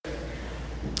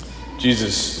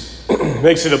Jesus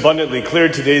makes it abundantly clear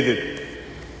today that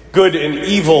good and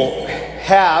evil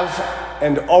have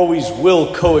and always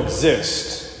will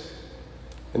coexist.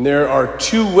 And there are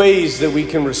two ways that we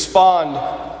can respond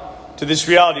to this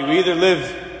reality. We either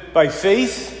live by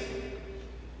faith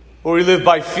or we live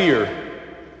by fear.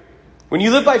 When you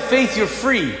live by faith, you're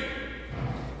free.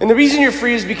 And the reason you're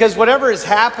free is because whatever is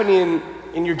happening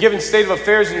in your given state of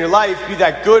affairs in your life, be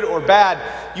that good or bad,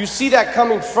 you see that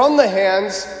coming from the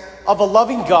hands of a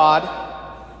loving God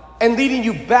and leading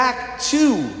you back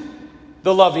to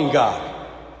the loving God.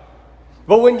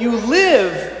 But when you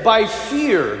live by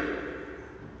fear,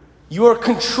 you are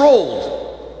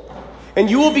controlled, and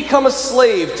you will become a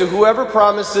slave to whoever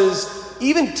promises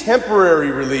even temporary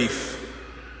relief.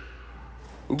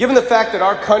 And given the fact that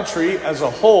our country as a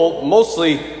whole,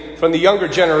 mostly from the younger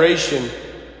generation,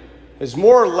 has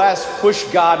more or less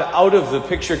pushed God out of the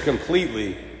picture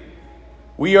completely,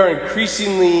 we are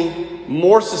increasingly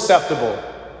more susceptible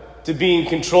to being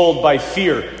controlled by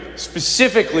fear,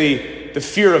 specifically the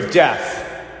fear of death.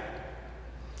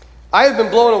 I have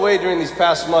been blown away during these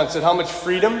past months at how much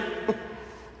freedom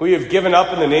we have given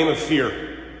up in the name of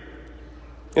fear.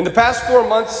 In the past 4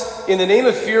 months, in the name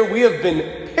of fear, we have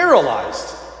been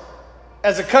paralyzed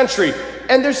as a country,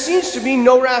 and there seems to be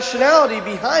no rationality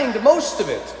behind most of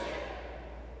it.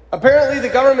 Apparently, the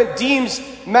government deems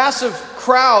massive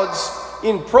crowds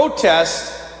in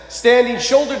protest, standing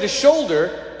shoulder to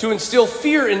shoulder to instill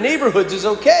fear in neighborhoods is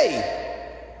okay.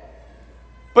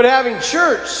 But having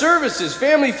church services,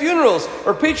 family funerals,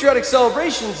 or patriotic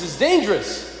celebrations is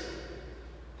dangerous.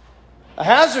 A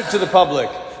hazard to the public.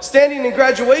 Standing in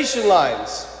graduation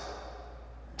lines,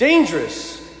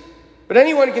 dangerous. But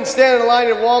anyone can stand in a line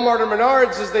at Walmart or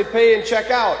Menards as they pay and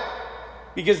check out,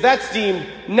 because that's deemed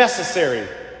necessary.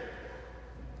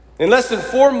 In less than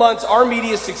 4 months, our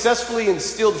media successfully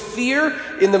instilled fear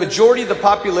in the majority of the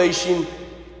population,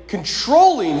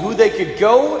 controlling who they could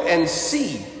go and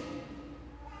see.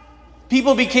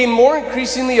 People became more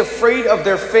increasingly afraid of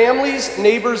their families,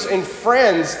 neighbors, and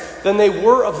friends than they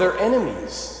were of their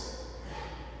enemies.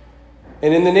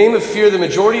 And in the name of fear, the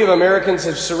majority of Americans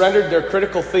have surrendered their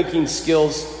critical thinking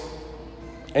skills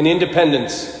and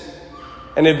independence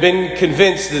and have been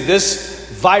convinced that this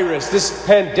virus, this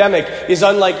pandemic, is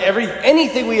unlike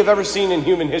anything we have ever seen in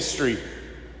human history.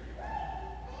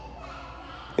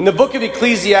 In the book of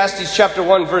Ecclesiastes, chapter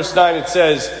 1, verse 9, it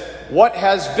says, "What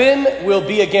has been will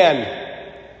be again.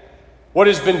 What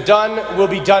has been done will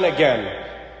be done again.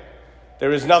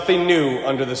 There is nothing new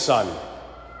under the sun."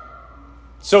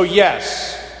 So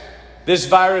yes, this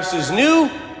virus is new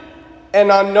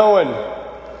and unknown.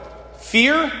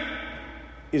 Fear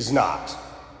is not.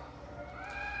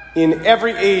 In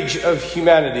every age of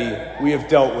humanity, we have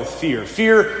dealt with fear.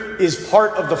 Fear is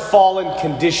part of the fallen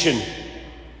condition.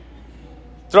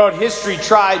 Throughout history,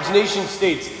 tribes, nation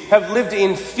states have lived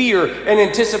in fear and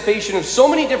anticipation of so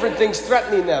many different things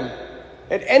threatening them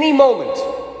at any moment.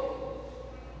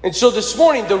 And so this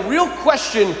morning, the real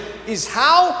question is,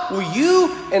 how will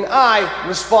you and I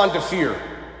respond to fear?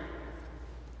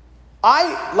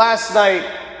 Last night,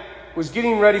 was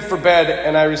getting ready for bed,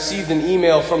 and I received an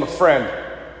email from a friend.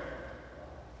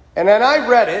 And then I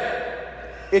read it.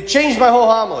 It changed my whole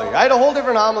homily. I had a whole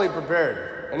different homily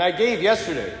prepared, and I gave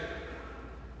yesterday.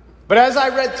 But as I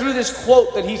read through this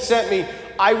quote that he sent me,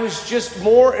 I was just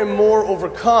more and more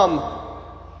overcome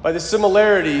by the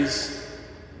similarities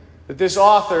that this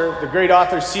author, the great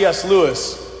author C.S.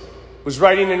 Lewis, was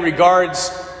writing in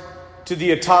regards to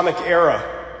the atomic era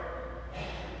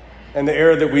and the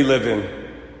era that we live in.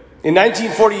 In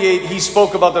 1948, he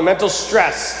spoke about the mental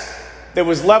stress that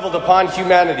was leveled upon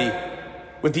humanity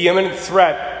with the imminent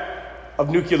threat of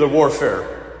nuclear warfare.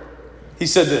 He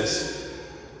said this: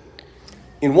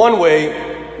 "In one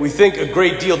way, we think a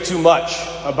great deal too much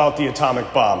about the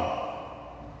atomic bomb.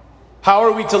 How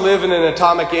are we to live in an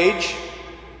atomic age?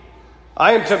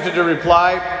 I am tempted to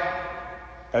reply,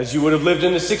 as you would have lived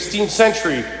in the 16th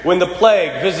century when the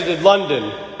plague visited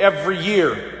London every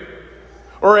year.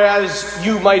 Or as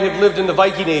you might have lived in the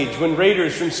Viking Age when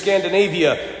raiders from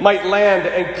Scandinavia might land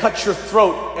and cut your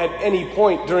throat at any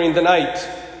point during the night.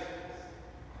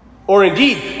 Or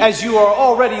indeed, as you are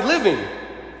already living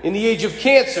in the age of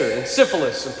cancer and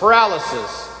syphilis and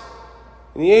paralysis,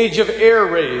 in the age of air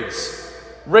raids,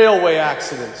 railway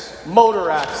accidents,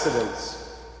 motor accidents.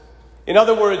 In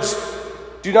other words,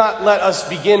 do not let us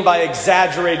begin by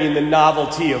exaggerating the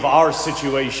novelty of our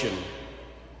situation.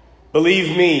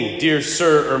 Believe me, dear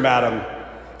sir or madam,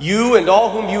 you and all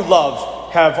whom you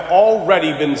love have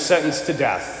already been sentenced to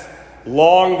death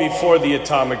long before the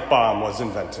atomic bomb was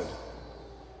invented."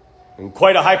 And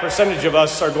quite a high percentage of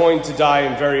us are going to die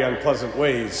in very unpleasant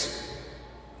ways.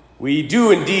 We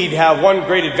do indeed have one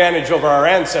great advantage over our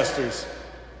ancestors.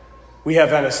 We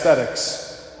have anesthetics.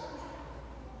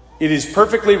 It is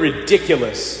perfectly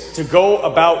ridiculous to go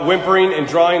about whimpering and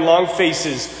drawing long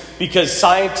faces because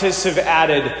scientists have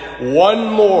added one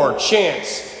more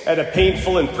chance at a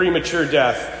painful and premature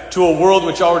death to a world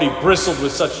which already bristled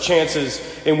with such chances,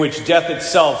 in which death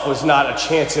itself was not a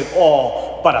chance at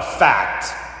all, but a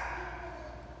fact.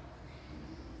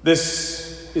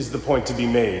 This is the point to be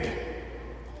made.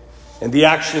 And the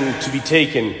action to be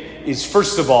taken is,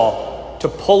 first of all, to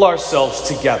pull ourselves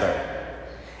together.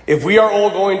 If we are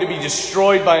all going to be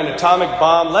destroyed by an atomic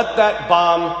bomb, let that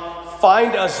bomb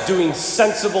find us doing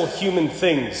sensible human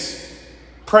things.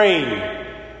 Praying,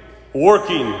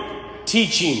 working,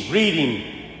 teaching,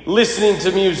 reading, listening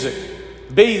to music,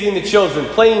 bathing the children,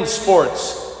 playing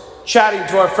sports, chatting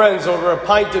to our friends over a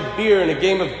pint of beer and a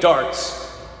game of darts.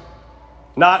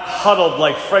 Not huddled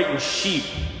like frightened sheep,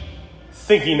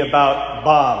 thinking about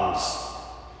bombs.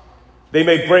 They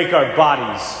may break our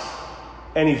bodies.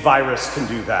 Any virus can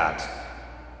do that.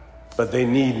 But they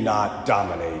need not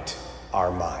dominate our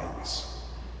minds.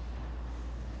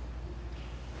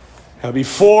 Now,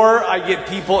 before I get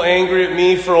people angry at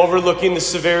me for overlooking the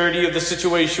severity of the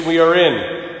situation we are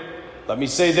in, let me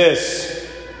say this.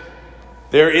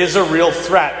 There is a real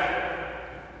threat,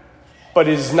 but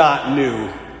it is not new.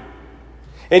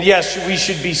 And yes, we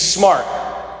should be smart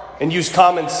and use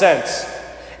common sense.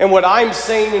 And what I'm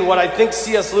saying and what I think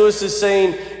C.S. Lewis is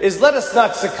saying is, let us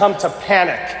not succumb to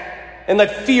panic and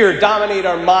let fear dominate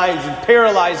our minds and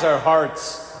paralyze our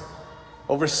hearts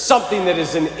over something that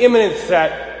is an imminent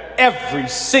threat every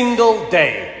single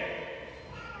day: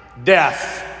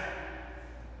 death.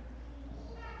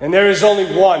 And there is only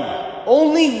one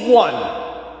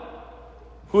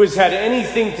who has had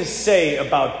anything to say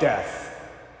about death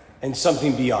and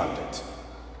something beyond it.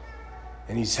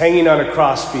 And he's hanging on a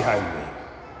cross behind me.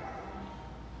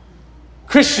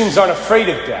 Christians aren't afraid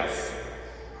of death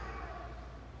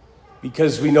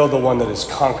because we know the one that has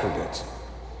conquered it.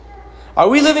 Are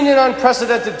we living in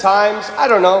unprecedented times? I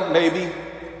don't know, maybe.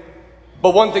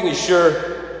 But one thing is sure,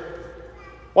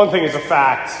 one thing is a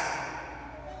fact: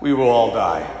 we will all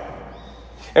die.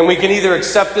 And we can either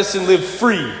accept this and live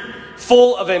free,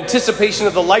 full of anticipation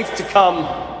of the life to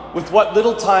come with what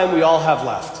little time we all have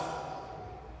left.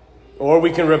 Or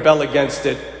we can rebel against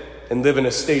it and live in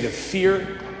a state of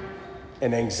fear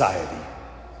and anxiety.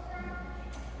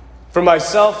 For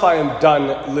myself, I am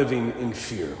done living in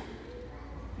fear.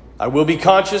 I will be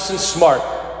conscious and smart.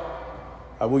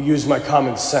 I will use my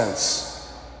common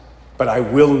sense, but I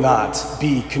will not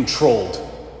be controlled.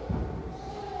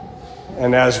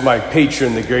 And as my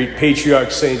patron, the great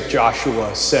patriarch St.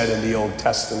 Joshua, said in the Old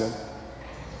Testament,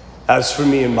 "As for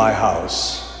me and my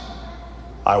house,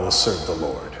 I will serve the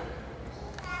Lord."